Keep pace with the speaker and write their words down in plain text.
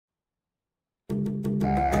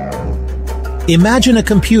Imagine a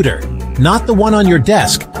computer, not the one on your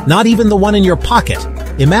desk, not even the one in your pocket.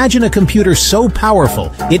 Imagine a computer so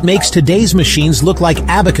powerful, it makes today's machines look like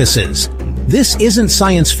abacuses. This isn't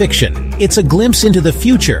science fiction, it's a glimpse into the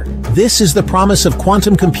future. This is the promise of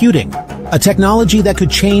quantum computing, a technology that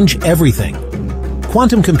could change everything.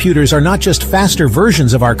 Quantum computers are not just faster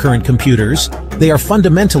versions of our current computers, they are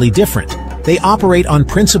fundamentally different. They operate on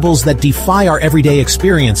principles that defy our everyday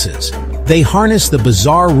experiences. They harness the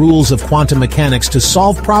bizarre rules of quantum mechanics to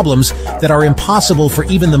solve problems that are impossible for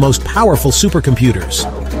even the most powerful supercomputers.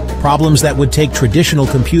 Problems that would take traditional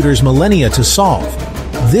computers millennia to solve.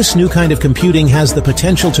 This new kind of computing has the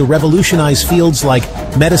potential to revolutionize fields like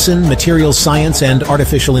medicine, materials science, and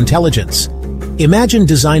artificial intelligence. Imagine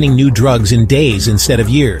designing new drugs in days instead of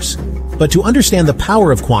years. But to understand the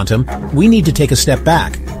power of quantum, we need to take a step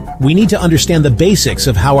back. We need to understand the basics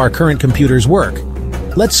of how our current computers work.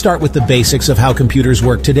 Let's start with the basics of how computers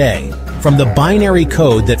work today. From the binary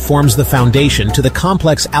code that forms the foundation to the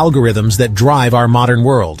complex algorithms that drive our modern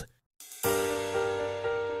world.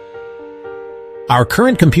 Our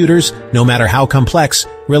current computers, no matter how complex,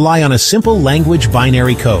 rely on a simple language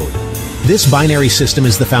binary code. This binary system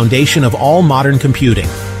is the foundation of all modern computing,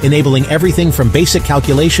 enabling everything from basic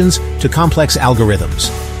calculations to complex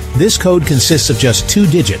algorithms. This code consists of just two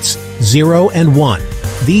digits, 0 and 1.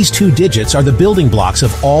 These two digits are the building blocks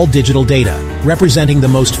of all digital data, representing the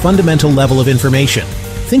most fundamental level of information.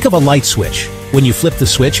 Think of a light switch. When you flip the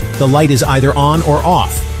switch, the light is either on or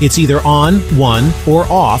off. It's either on, 1, or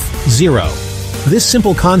off, 0. This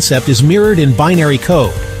simple concept is mirrored in binary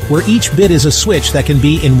code, where each bit is a switch that can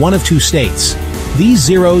be in one of two states. These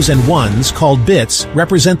zeros and ones, called bits,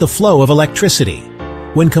 represent the flow of electricity.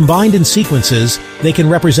 When combined in sequences, they can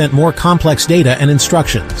represent more complex data and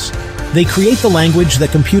instructions. They create the language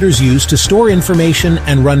that computers use to store information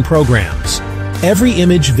and run programs. Every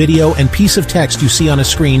image, video, and piece of text you see on a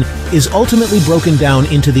screen is ultimately broken down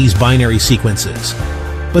into these binary sequences.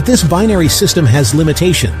 But this binary system has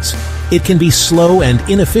limitations. It can be slow and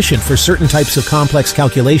inefficient for certain types of complex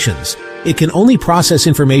calculations. It can only process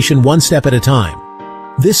information one step at a time.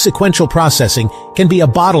 This sequential processing can be a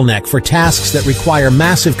bottleneck for tasks that require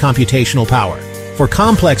massive computational power. For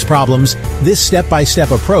complex problems, this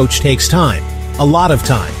step-by-step approach takes time, a lot of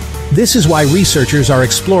time. This is why researchers are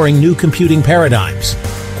exploring new computing paradigms.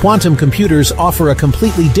 Quantum computers offer a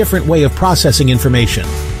completely different way of processing information.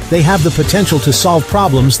 They have the potential to solve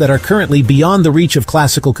problems that are currently beyond the reach of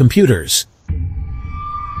classical computers.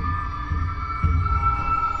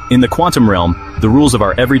 In the quantum realm, the rules of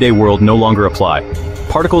our everyday world no longer apply.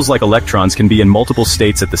 Particles like electrons can be in multiple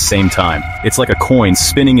states at the same time. It's like a coin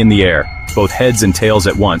spinning in the air, both heads and tails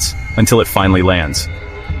at once, until it finally lands.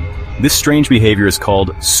 This strange behavior is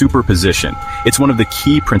called superposition. It's one of the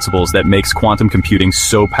key principles that makes quantum computing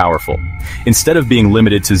so powerful. Instead of being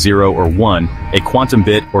limited to 0 or 1, a quantum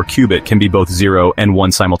bit or qubit can be both 0 and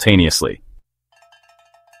 1 simultaneously.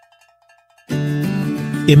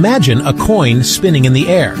 Imagine a coin spinning in the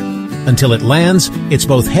air. Until it lands, it's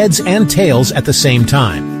both heads and tails at the same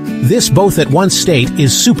time. This both-at-once state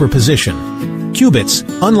is superposition. Qubits,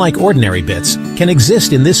 unlike ordinary bits, can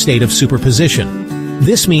exist in this state of superposition.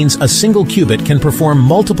 This means a single qubit can perform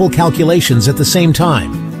multiple calculations at the same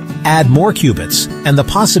time. Add more qubits, and the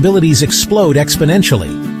possibilities explode exponentially.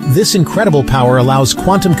 This incredible power allows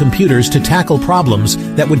quantum computers to tackle problems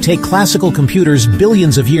that would take classical computers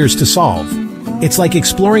billions of years to solve. It's like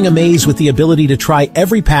exploring a maze with the ability to try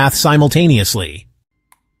every path simultaneously.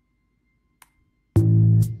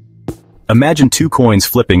 Imagine two coins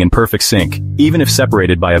flipping in perfect sync, even if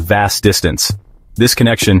separated by a vast distance. This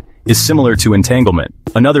connection is similar to entanglement,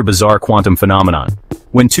 another bizarre quantum phenomenon.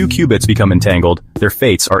 When two qubits become entangled, their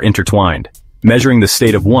fates are intertwined. Measuring the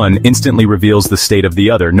state of one instantly reveals the state of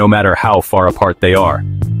the other, no matter how far apart they are.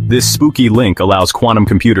 This spooky link allows quantum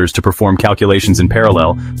computers to perform calculations in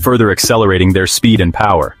parallel, further accelerating their speed and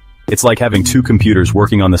power. It's like having two computers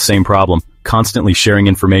working on the same problem, constantly sharing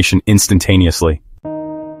information instantaneously.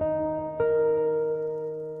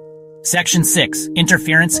 Section 6.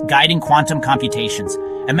 Interference guiding quantum computations.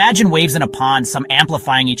 Imagine waves in a pond, some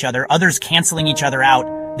amplifying each other, others canceling each other out.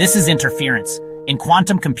 This is interference. In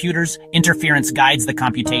quantum computers, interference guides the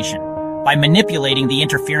computation. By manipulating the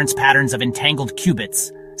interference patterns of entangled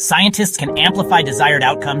qubits, scientists can amplify desired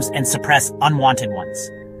outcomes and suppress unwanted ones.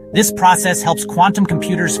 This process helps quantum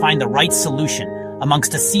computers find the right solution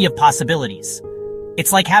amongst a sea of possibilities.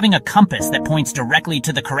 It's like having a compass that points directly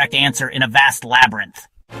to the correct answer in a vast labyrinth.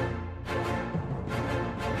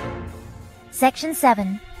 Section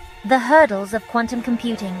 7. The hurdles of quantum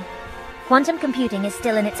computing. Quantum computing is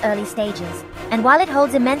still in its early stages, and while it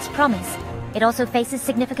holds immense promise, it also faces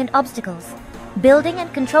significant obstacles. Building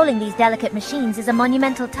and controlling these delicate machines is a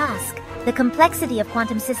monumental task. The complexity of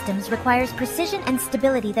quantum systems requires precision and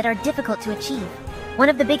stability that are difficult to achieve. One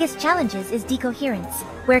of the biggest challenges is decoherence,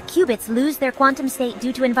 where qubits lose their quantum state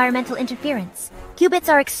due to environmental interference. Qubits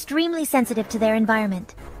are extremely sensitive to their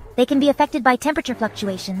environment. They can be affected by temperature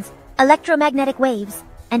fluctuations, electromagnetic waves,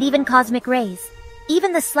 and even cosmic rays.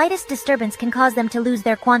 Even the slightest disturbance can cause them to lose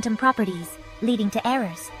their quantum properties, leading to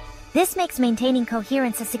errors. This makes maintaining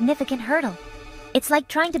coherence a significant hurdle. It's like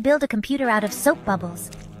trying to build a computer out of soap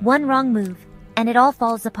bubbles. One wrong move, and it all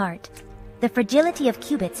falls apart. The fragility of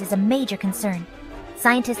qubits is a major concern.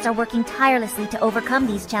 Scientists are working tirelessly to overcome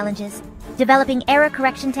these challenges, developing error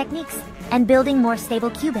correction techniques and building more stable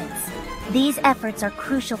qubits. These efforts are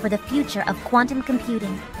crucial for the future of quantum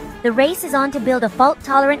computing. The race is on to build a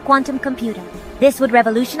fault-tolerant quantum computer. This would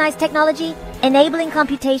revolutionize technology, enabling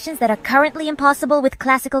computations that are currently impossible with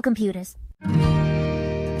classical computers.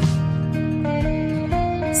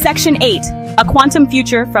 Section 8. A quantum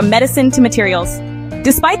future from medicine to materials.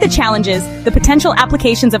 Despite the challenges, the potential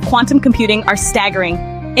applications of quantum computing are staggering.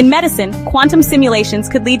 In medicine, quantum simulations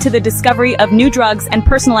could lead to the discovery of new drugs and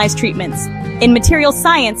personalized treatments. In materials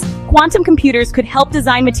science, quantum computers could help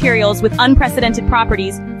design materials with unprecedented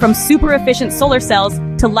properties, from super-efficient solar cells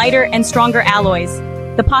to lighter and stronger alloys.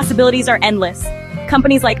 The possibilities are endless.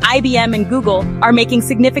 Companies like IBM and Google are making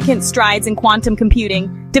significant strides in quantum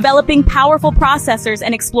computing, developing powerful processors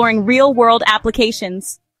and exploring real-world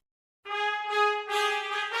applications.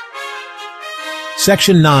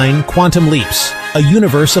 Section 9. Quantum Leaps, a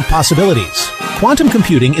universe of possibilities. Quantum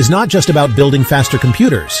computing is not just about building faster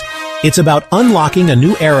computers. It's about unlocking a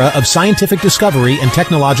new era of scientific discovery and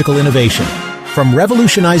technological innovation. From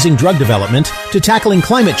revolutionizing drug development to tackling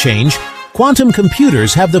climate change, quantum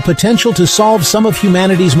computers have the potential to solve some of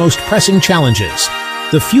humanity's most pressing challenges.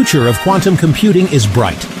 The future of quantum computing is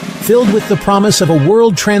bright, filled with the promise of a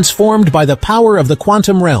world transformed by the power of the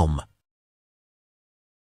quantum realm.